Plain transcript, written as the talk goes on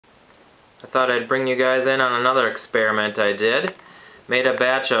I thought I'd bring you guys in on another experiment I did. Made a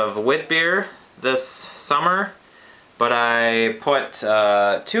batch of wit beer this summer, but I put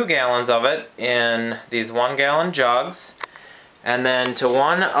 2 gallons of it in these 1-gallon jugs, and then to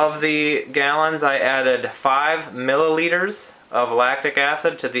one of the gallons I added 5 milliliters of lactic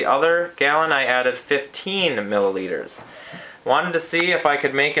acid. To the other gallon I added 15 milliliters. Wanted to see if I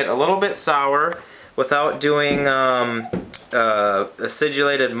could make it a little bit sour without doing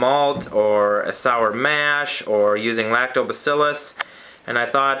acidulated malt or a sour mash or using lactobacillus, and I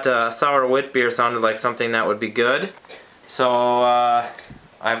thought sour wit beer sounded like something that would be good. So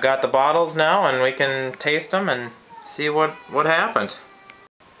I've got the bottles now, and we can taste them and see what happened.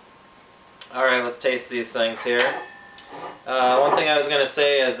 Alright, let's taste these things here. One thing I was going to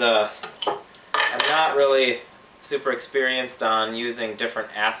say is I'm not really super experienced on using different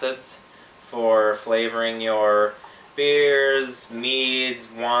acids for flavoring your beers, meads,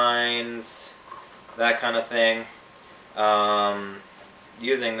 wines, that kind of thing.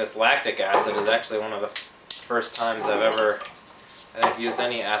 Using this lactic acid is actually one of the first times I've ever, I think, used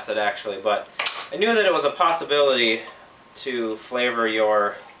any acid actually, but I knew that it was a possibility to flavor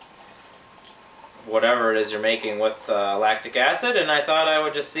your whatever it is you're making with lactic acid, and I thought I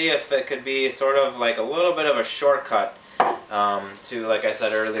would just see if it could be sort of like a little bit of a shortcut to, like I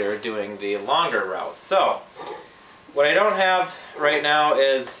said earlier, doing the longer route. So what I don't have right now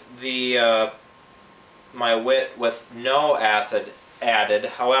is the my wit with no acid added.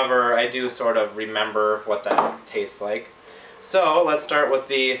 However, I do sort of remember what that tastes like. So let's start with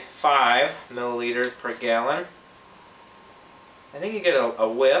the 5 milliliters per gallon. I think you get a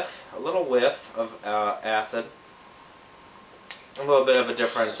whiff, a little whiff of acid. A little bit of a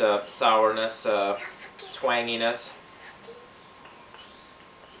different sourness, twanginess.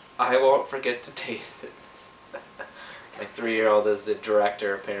 I won't forget to taste it. My 3-year-old is the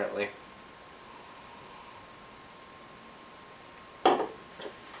director, apparently.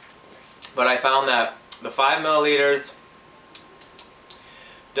 But I found that the 5 milliliters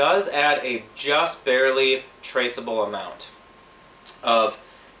does add a just barely traceable amount of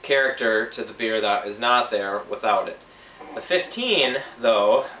character to the beer that is not there without it. The 15,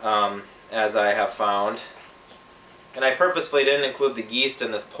 though, as I have found, and I purposefully didn't include the yeast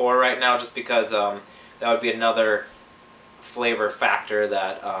in this pour right now just because that would be another flavor factor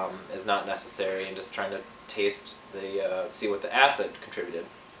that is not necessary, and just trying to taste the see what the acid contributed.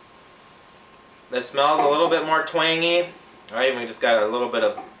 This smells a little bit more twangy. I even just got a little bit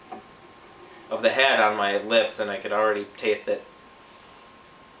of the head on my lips, and I could already taste it.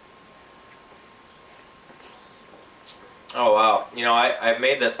 Oh wow, you know, I've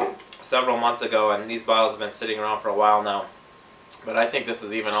made this several months ago, and these bottles have been sitting around for a while now, but I think this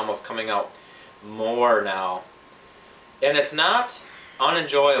is even almost coming out more now. And it's not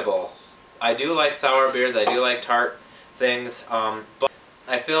unenjoyable. I do like sour beers, I do like tart things, but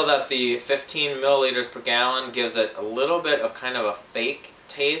I feel that the 15 milliliters per gallon gives it a little bit of kind of a fake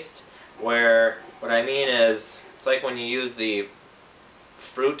taste, where what I mean is, it's like when you use the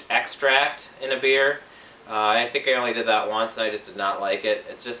fruit extract in a beer. I think I only did that once, and I just did not like it.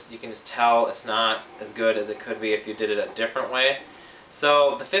 It's just, you can just tell it's not as good as it could be if you did it a different way.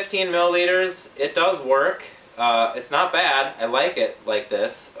 So the 15 milliliters, it does work. It's not bad. I like it like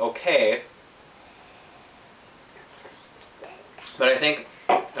this. Okay. But I think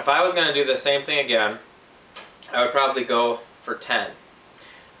if I was going to do the same thing again, I would probably go for 10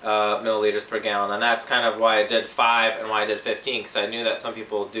 milliliters per gallon. And that's kind of why I did 5 and why I did 15, because I knew that some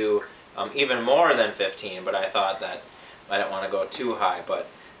people do even more than 15, but I thought that I didn't want to go too high. But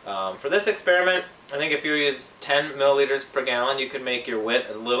for this experiment, I think if you use 10 milliliters per gallon, you could make your wit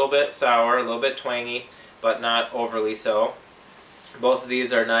a little bit sour, a little bit twangy, but not overly so. Both of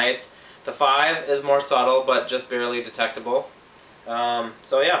these are nice. The 5 is more subtle, but just barely detectable.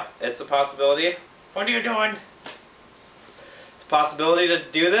 So yeah, it's a possibility. What are you doing? It's a possibility to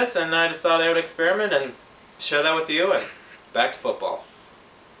do this, and I just thought I would experiment and share that with you, and back to football.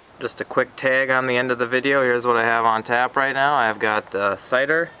 Just a quick tag on the end of the video. Here's what I have on tap right now. I've got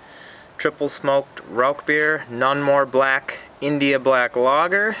cider, triple smoked Rauch beer, None More Black India Black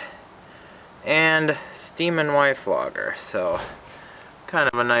Lager, and Steamin' Wife Lager. So kind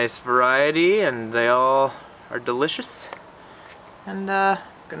of a nice variety, and they all are delicious. And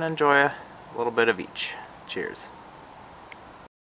gonna enjoy a little bit of each. Cheers.